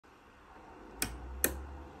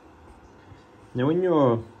Now when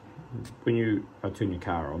you turn your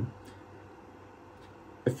car on,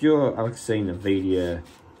 if you're seeing the VDA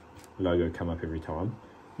logo come up every time,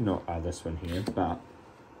 not this one here, but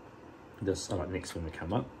this next one to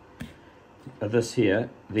come up, this here,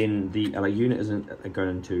 then the unit isn't going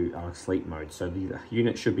into sleep mode, so the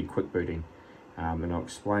unit should be quick booting, and I'll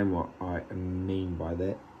explain what I mean by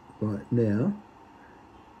that right now.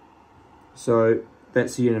 So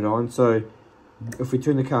that's the unit on. So if we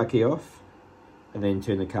turn the car key off and then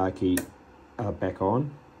turn the car key back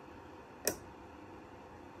on,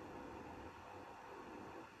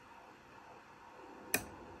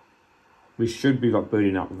 we should be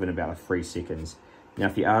booting up within about 3 seconds. Now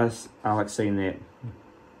if you are seeing that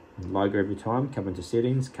logo every time, come into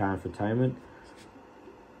settings, car infotainment,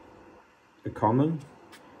 a common,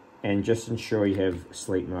 and just ensure you have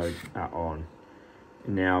sleep mode on.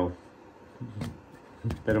 Now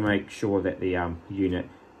that'll make sure that the unit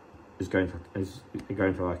is going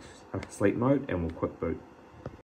for sleep mode and will quick boot.